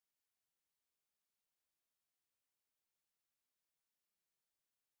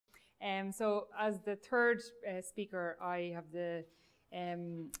So as the third speaker, I have the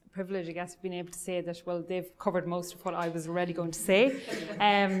privilege, I guess, of being able to say that, well, they've covered most of what I was already going to say.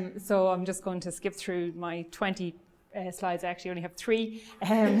 So I'm just going to skip through my 20 slides. I actually only have 3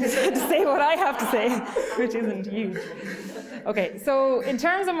 to say what I have to say, which isn't huge. Okay, so in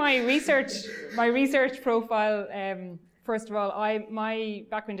terms of my research profile, first of all, my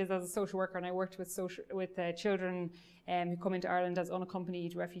background is as a social worker, and I worked with children who come into Ireland as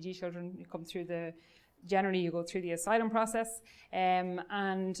unaccompanied refugee children who come through generally you go through the asylum process. And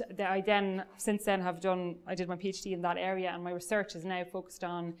I then, since then, I did my PhD in that area, and my research is now focused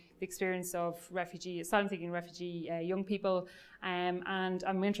on the experience of asylum-seeking refugee young people. And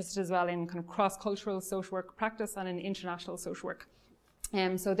I'm interested as well in kind of cross-cultural social work practice and in international social work.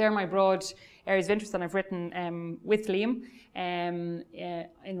 So they're my broad areas of interest, and I've written with Liam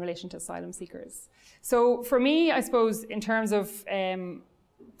in relation to asylum seekers. So for me, I suppose, in terms of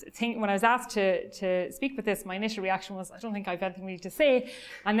when I was asked to speak with this, my initial reaction was, I don't think I have anything really to say.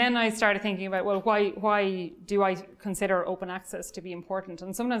 And then I started thinking about, well, why do I consider open access to be important?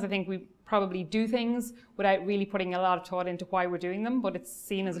 And sometimes I think we probably do things without really putting a lot of thought into why we're doing them, but it's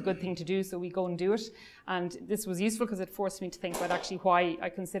seen as a good thing to do, so we go and do it. And this was useful because it forced me to think about actually why I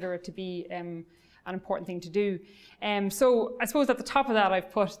consider it to be an important thing to do. So I suppose at the top of that,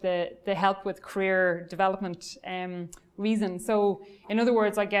 I've put the help with career development reason. So in other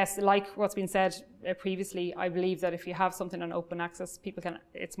words, I guess, like what's been said previously, I believe that if you have something on open access,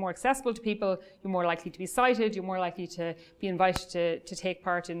 it's more accessible to people, you're more likely to be cited, you're more likely to be invited to take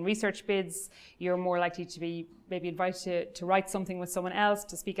part in research bids, you're more likely to be maybe invited to write something with someone else,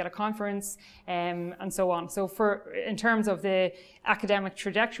 to speak at a conference, and so on. So in terms of the academic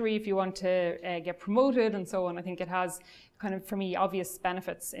trajectory, if you want to get promoted and so on, I think it has kind of, for me, obvious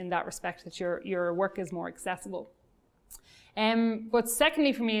benefits in that respect, that your work is more accessible. But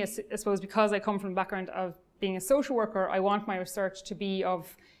secondly, for me, I suppose, because I come from a background of being a social worker, I want my research to be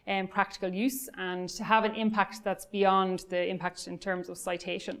of practical use and to have an impact that's beyond the impact in terms of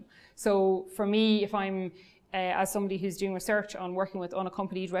citation. So for me, if I'm as somebody who's doing research on working with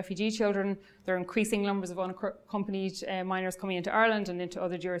unaccompanied refugee children, there are increasing numbers of unaccompanied minors coming into Ireland and into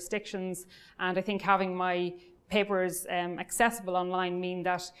other jurisdictions, and I think having my papers accessible online mean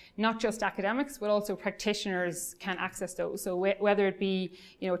that not just academics but also practitioners can access those. So whether it be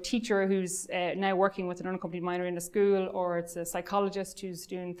a teacher who's now working with an unaccompanied minor in a school, or it's a psychologist who's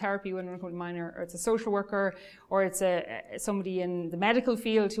doing therapy with an unaccompanied minor, or it's a social worker, or it's somebody in the medical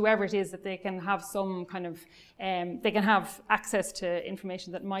field, whoever it is, that they can have some kind of they can have access to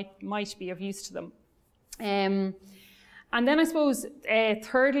information that might be of use to them. And then I suppose,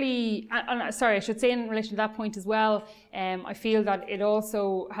 thirdly, sorry, I should say in relation to that point as well, I feel that it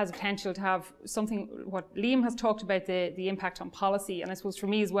also has a potential to have something, what Liam has talked about, the impact on policy. And I suppose for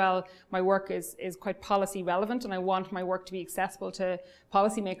me as well, my work is quite policy relevant, and I want my work to be accessible to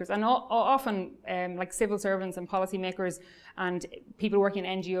policymakers. And often, like civil servants and policymakers and people working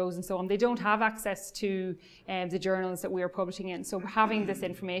in NGOs and so on, they don't have access to the journals that we are publishing in. So having this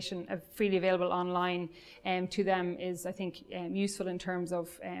information freely available online to them is, I think, useful in terms of,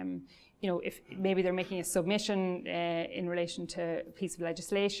 if maybe they're making a submission in relation to a piece of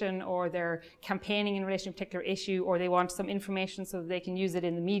legislation, or they're campaigning in relation to a particular issue, or they want some information so that they can use it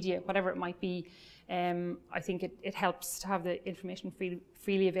in the media, whatever it might be. I think it helps to have the information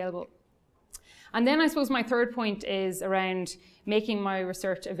freely available. And then I suppose my third point is around making my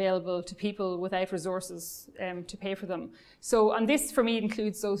research available to people without resources to pay for them. So, and this for me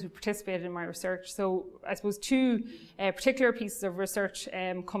includes those who participated in my research. So I suppose 2 particular pieces of research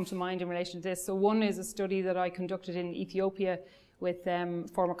come to mind in relation to this. So one is a study that I conducted in Ethiopia with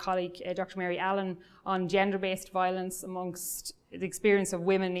former colleague Dr. Mary Allen on gender-based violence amongst the experience of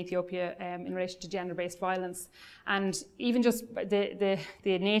women in Ethiopia in relation to gender-based violence. And even just the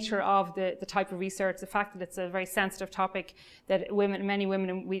nature of the type of research, the fact that it's a very sensitive topic, that many women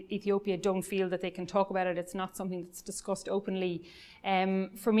in Ethiopia don't feel that they can talk about it, it's not something that's discussed openly.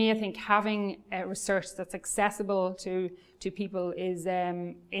 For me, I think having research that's accessible to people is,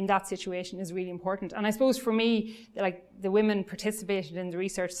 in that situation, is really important. And I suppose for me, like, the women participated in the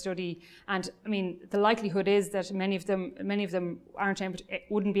research study, and I mean, the likelihood is that many of them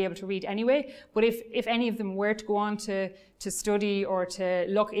wouldn't be able to read anyway. But if any of them were to go on to study or to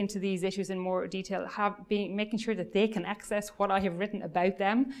look into these issues in more detail, making sure that they can access what I have written about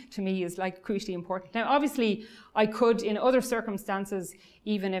them, to me, is like crucially important. Now, obviously, I could, in other circumstances,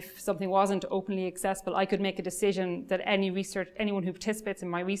 even if something wasn't openly accessible, I could make a decision that anyone who participates in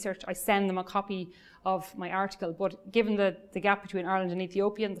my research, I send them a copy of my article. But given the gap between Ireland and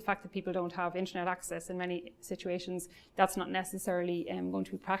Ethiopia and the fact that people don't have internet access in many situations, that's not necessarily going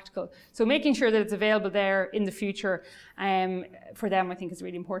to be practical. So making sure that it's available there in the future for them, I think, is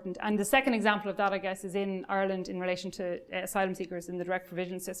really important. And the second example of that, I guess, is in Ireland in relation to asylum seekers in the direct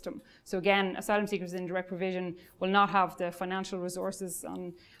provision system. So again, asylum seekers in direct provision will not have the financial resources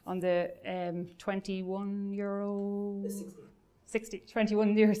on the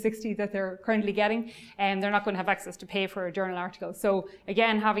 €21.60 that they're currently getting, and they're not going to have access to pay for a journal article. So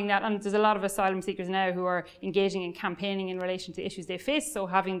again, having that, and there's a lot of asylum seekers now who are engaging in campaigning in relation to issues they face, so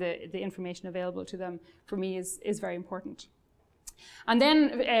having the information available to them, for me, is very important. And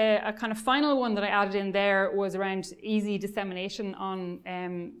then a kind of final one that I added in there was around easy dissemination on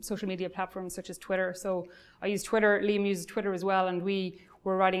social media platforms such as Twitter. So I use Twitter, Liam uses Twitter as well, and we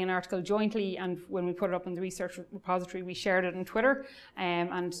were writing an article jointly, and when we put it up in the research repository, we shared it on Twitter.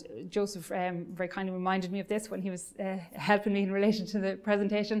 And Joseph very kindly reminded me of this when he was helping me in relation to the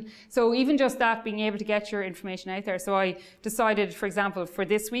presentation. So even just that, being able to get your information out there. So I decided, for example, for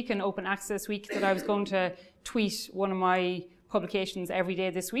this week, an open access week, that I was going to tweet one of my publications every day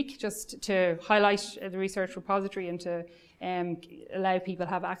this week, just to highlight the research repository and to allow people to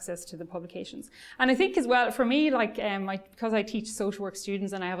have access to the publications. And I think as well, for me, like because I teach social work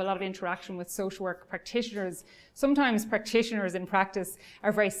students and I have a lot of interaction with social work practitioners, sometimes practitioners in practice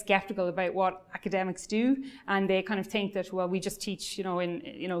are very skeptical about what academics do, and they kind of think that, well, we just teach,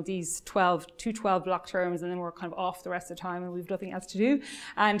 in these 12 block terms, and then we're kind of off the rest of the time and we've nothing else to do.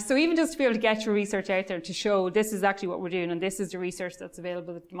 And so even just to be able to get your research out there to show this is actually what we're doing and this is the research that's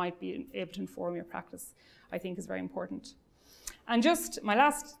available that might be able to inform your practice, I think is very important. And just my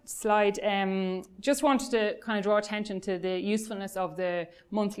last slide, just wanted to kind of draw attention to the usefulness of the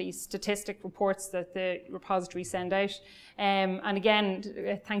monthly statistic reports that the repository send out. And again,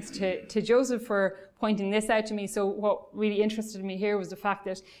 thanks to Joseph for pointing this out to me. So what really interested me here was the fact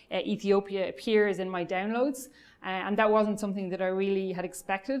that Ethiopia appears in my downloads. And that wasn't something that I really had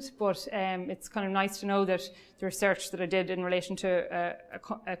expected, but it's kind of nice to know that the research that I did in relation to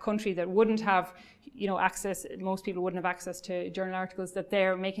a country that wouldn't have, access, most people wouldn't have access to journal articles, that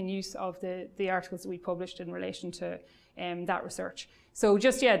they're making use of the articles that we published in relation to that research. So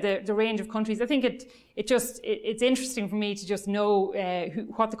just, yeah, the range of countries. I think it's interesting for me to just know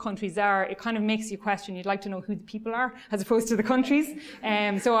what the countries are. It kind of makes you question. You'd like to know who the people are as opposed to the countries.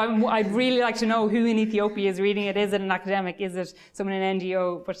 So I'd really like to know who in Ethiopia is reading it. Is it an academic? Is it someone in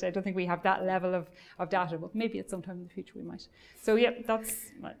NGO? But I don't think we have that level of data. But maybe at some time in the future we might. So yeah, that's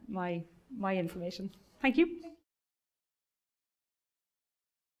my information. Thank you.